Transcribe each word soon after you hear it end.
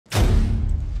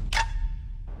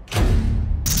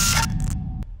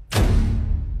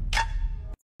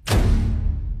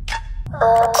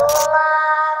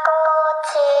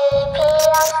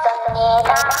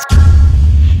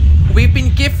We've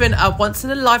been given a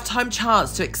once-in-a-lifetime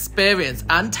chance to experience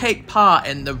and take part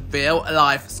in the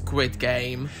real-life Squid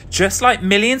Game. Just like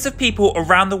millions of people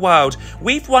around the world,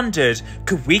 we've wondered,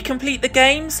 could we complete the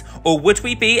games or would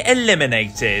we be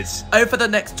eliminated? Over the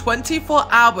next 24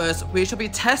 hours, we shall be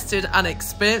tested and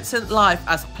experiencing life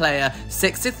as player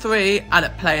 63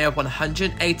 and player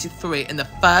 183 in the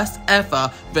first ever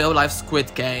real-life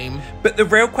Squid Game. But the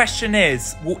real question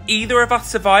is, will either of us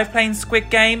survive playing Squid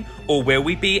Game or will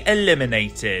we be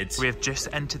eliminated? We have just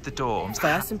entered the dorms.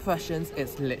 First impressions,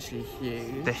 it's literally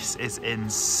huge. This is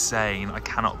insane. I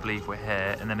cannot believe we're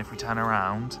here. And then if we turn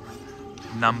around,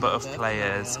 number of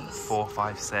players, 4,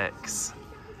 5, 6.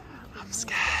 I'm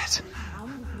scared.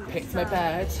 Picked my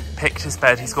bed. Picked his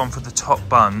bed. He's gone for the top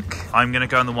bunk. I'm going to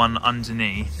go on the one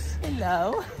underneath.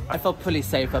 Hello. I feel pretty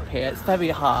safe up here. It's very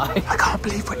high. I can't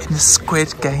believe we're in the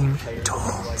Squid Game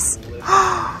dorms.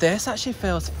 This actually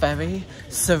feels very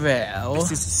surreal.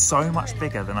 This is so much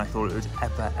bigger than I thought it would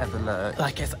ever look.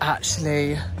 Like it's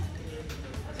actually,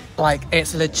 like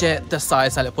it's legit the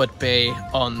size that it would be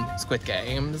on Squid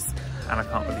Games. And I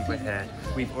can't believe we're here.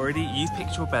 We've already, you've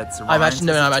picked your bed, so I'm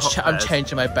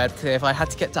changing my bed because if I had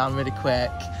to get down really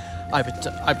quick,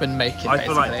 I've been making I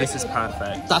feel like this is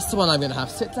perfect. That's the one I'm going to have.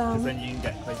 Sit down. Because then you can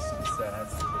get close to the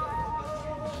stairs.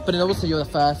 But then also you're the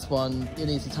first one, an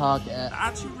easy target.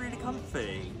 Actually really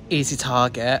comfy. Easy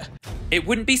target. It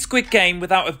wouldn't be Squid Game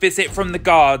without a visit from the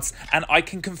guards, and I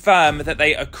can confirm that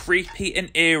they are creepy and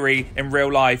eerie in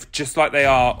real life, just like they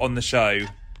are on the show.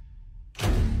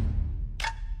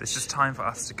 It's just time for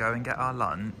us to go and get our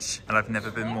lunch, and I've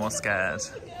never been more scared.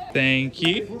 Thank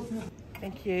you.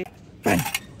 Thank you. An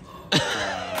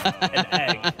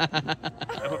egg.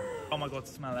 Oh my god,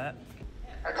 smell it.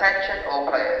 Attention all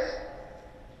players.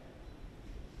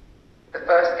 The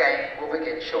first game will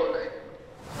begin shortly.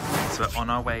 So we're on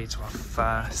our way to our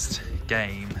first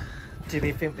game. Do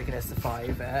we think we're going to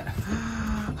survive it?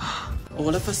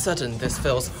 All of a sudden, this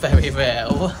feels very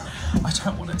real. I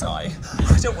don't want to die.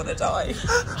 I don't want to die.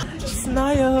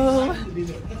 Smile.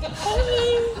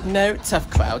 No, tough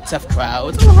crowd, tough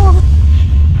crowd.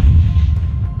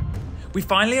 We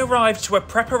finally arrived to a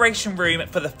preparation room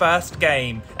for the first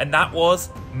game, and that was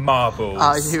marbles.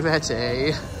 Are you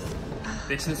ready?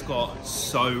 This has got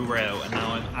so real, and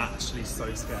now I'm actually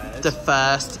so scared. The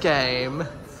first game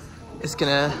is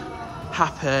gonna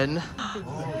happen.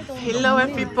 Hello,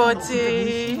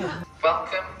 everybody.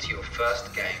 Welcome to your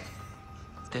first game.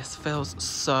 This feels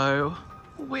so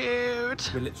weird.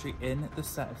 We're literally in the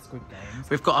set of Squid Games.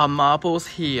 We've got our marbles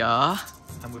here.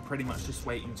 And we're pretty much just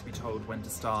waiting to be told when to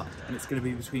start. And it's going to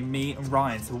be between me and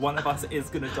Ryan, so one of us is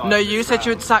going to die. No, you said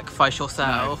you would sacrifice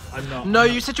yourself. No, I'm not. No,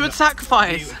 you said you would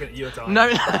sacrifice. You're dying. No.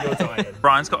 You're dying.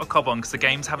 Ryan's got a cob on because the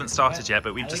games haven't started yet,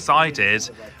 but we've decided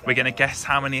we're going to guess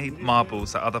how many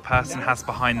marbles that other person has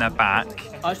behind their back.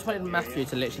 I just wanted Matthew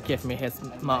to literally give me his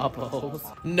marbles.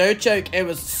 No joke, it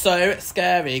was so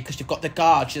scary because you've got the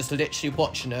guard just literally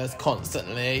watching us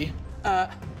constantly.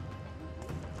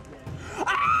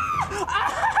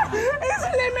 It's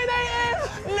eliminated!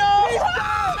 No!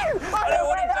 I don't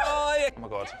want to die! Oh my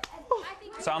god.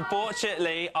 So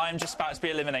unfortunately, I'm just about to be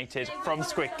eliminated from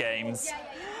Squid Games.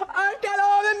 I've got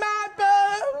all the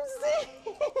marbles!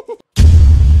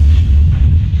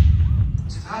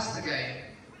 To pass the game,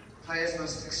 players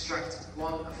must extract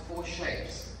one of 4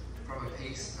 shapes from a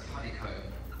piece of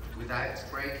honeycomb without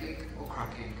breaking or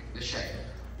cracking the shape.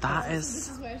 That is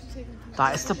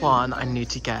the one I need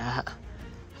to get.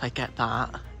 If I get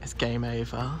that, it's game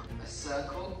over. A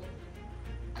circle,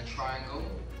 a triangle,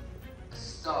 a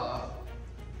star,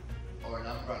 or an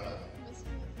umbrella.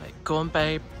 Right, go on,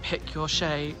 babe, pick your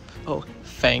shape. Oh,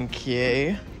 thank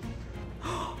you.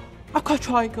 I've got a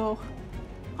triangle.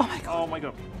 Oh my god. Oh my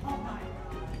god.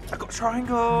 I got a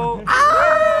triangle. Ah!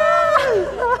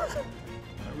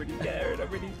 I'm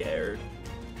really scared.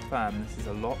 Fam, this is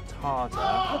a lot harder.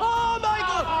 Oh my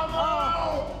god!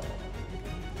 Oh.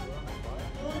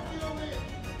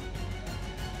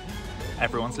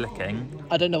 Everyone's licking.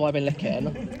 I don't know why I've been licking.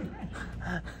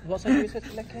 What side are you supposed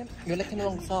to be licking? You're licking the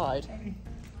wrong side.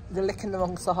 You're licking the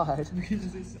wrong side.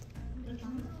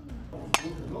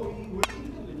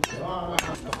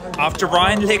 After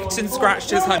Ryan licked and scratched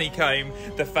his honeycomb,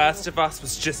 the first of us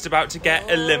was just about to get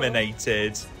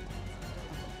eliminated.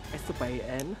 It's the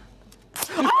waiting.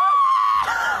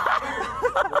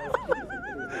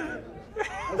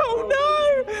 Oh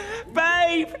no!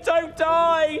 Babe, don't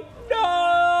die!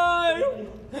 No!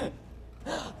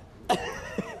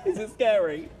 Is it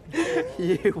scary?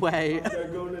 You wait. I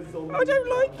don't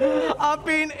like it. I've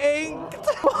been inked.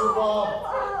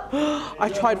 I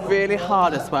tried really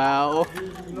hard as well.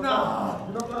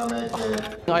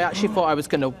 I actually thought I was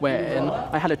going to win.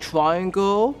 I had a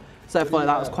triangle, so I thought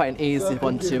that was quite an easy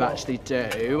one to actually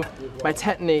do. My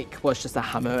technique was just to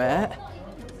hammer it,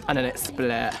 and then it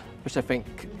split, which I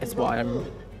think is why I'm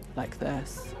like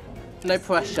this. No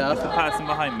pressure. The person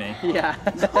behind me? Yeah.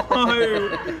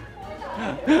 Oh.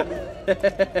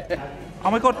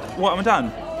 Oh my god, what, am I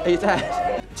done? Are you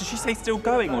dead? Did she say still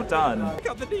going or done? Pick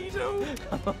up the needle.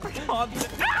 I can't.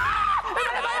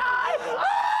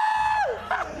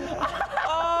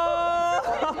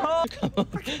 Oh!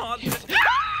 I can't.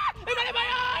 In my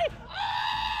eye!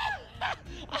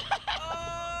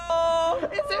 Oh,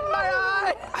 it's in my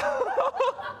eye!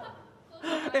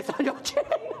 It's on your chin.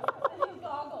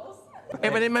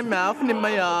 It went in my mouth and in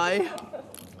my eye.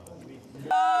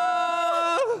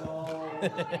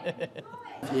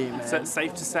 So it's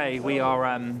safe to say we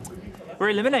are we're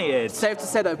eliminated. Safe to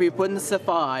say that we wouldn't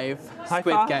survive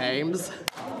Squid Games.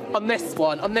 On this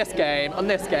one, on this game, on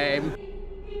this game.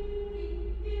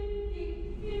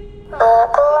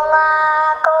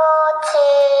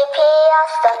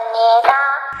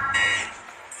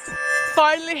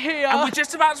 Finally here! And we're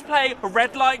just about to play a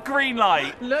red light, green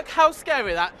light. Look how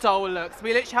scary that doll looks.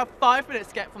 We literally have 5 minutes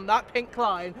to get from that pink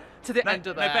line to the end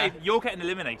of there. No, babe, you're getting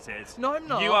eliminated. No, I'm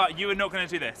not. You are not going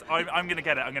to do this. I'm going to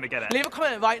get it. I'm going to get it. Leave a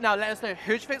comment right now. Let us know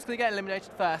who do you think's going to get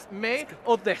eliminated first, me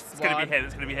or this one? It's going to be him.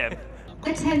 It's going to be him.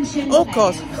 Attention. Oh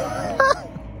God.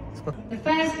 The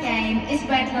first game is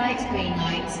red light, green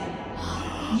light.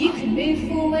 You can move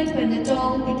forward when the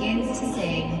doll begins to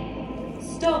sing.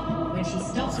 Stop when she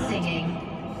stops singing.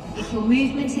 If your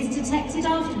movement is detected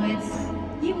afterwards,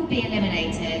 you will be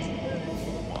eliminated.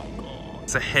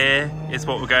 So here is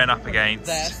what we're going up against.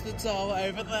 There's the doll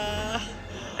over there.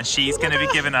 And she's going to be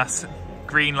giving us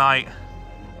green light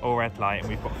or red light, and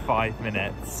we've got 5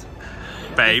 minutes.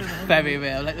 Babe. Very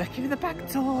real. Like, look at the back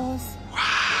doors.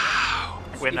 Wow.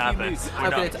 We're nervous.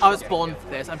 I was born for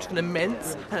this. I'm just going to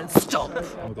mince and stop.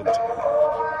 Oh my God.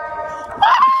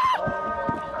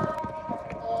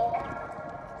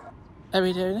 Are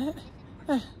we doing it?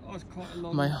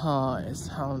 My heart is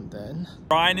pounding.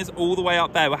 Ryan is all the way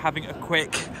up there. We're having a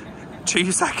quick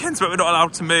 2 seconds, but we're not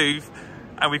allowed to move.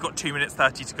 And we've got 2 minutes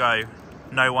 30 to go.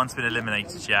 No one's been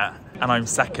eliminated yet. And I'm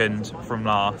second from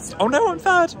last. Oh no, I'm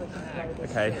third.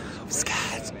 Okay, I'm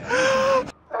scared.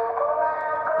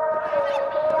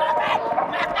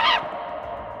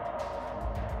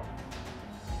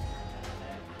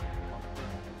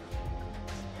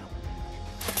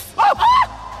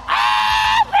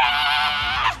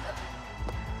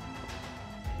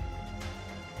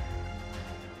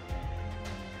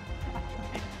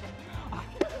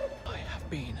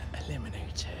 Been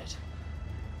eliminated,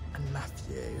 and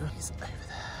Matthew is over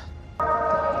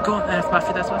there. Go on, there's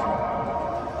Matthew, there's Matthew.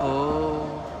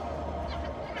 Oh.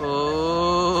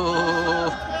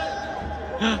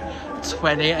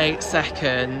 28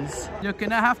 seconds. You're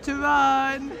gonna have to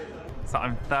run. So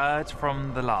I'm third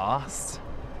from the last.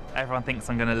 Everyone thinks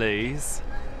I'm gonna lose.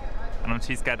 And I'm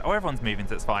too scared. Oh, everyone's moving,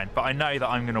 so it's fine. But I know that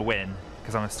I'm gonna win,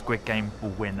 because I'm a Squid Game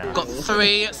winner. Got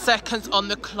 3 seconds on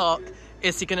the clock.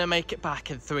 Is he gonna make it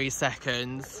back in 3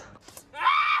 seconds?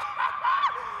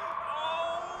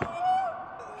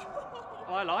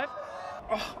 Am I alive?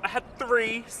 Oh, I had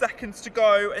 3 seconds to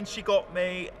go and she got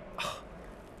me.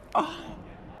 Oh.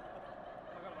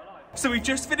 So we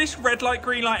just finished red light,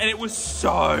 green light, and it was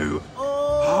so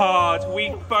hard. We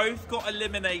both got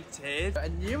eliminated.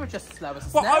 And you were just slow as a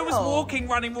Well, snail. I was walking,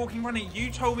 running. You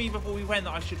told me before we went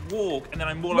that I should walk, and then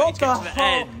I'm more likely to get to the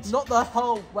end. Not the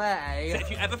whole way. So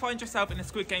if you ever find yourself in a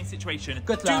Squid Game situation,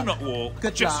 Good do luck. not walk,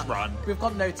 Good just luck. run. We've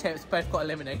got no tips, both got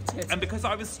eliminated. And because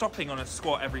I was stopping on a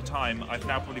squat every time, I've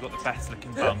now probably got the best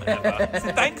looking bum ever.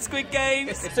 So thanks, Squid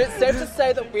Games. So it's safe to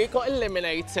say that we got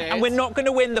eliminated. And we're not going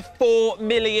to win the $4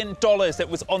 million that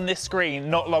was on this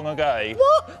screen not long ago.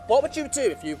 What? What would you do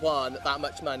if you won that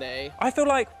much money? I feel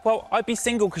like, well, I'd be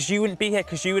single because you wouldn't be here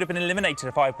because you would have been eliminated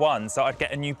if I'd won, so I'd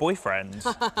get a new boyfriend.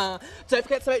 Don't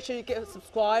forget to make sure you get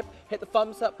subscribe, hit the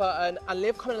thumbs up button, and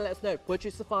leave a comment and let us know, would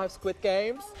you survive Squid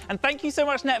Games? And thank you so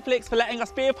much, Netflix, for letting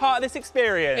us be a part of this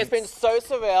experience. It's been so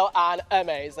surreal and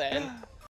amazing.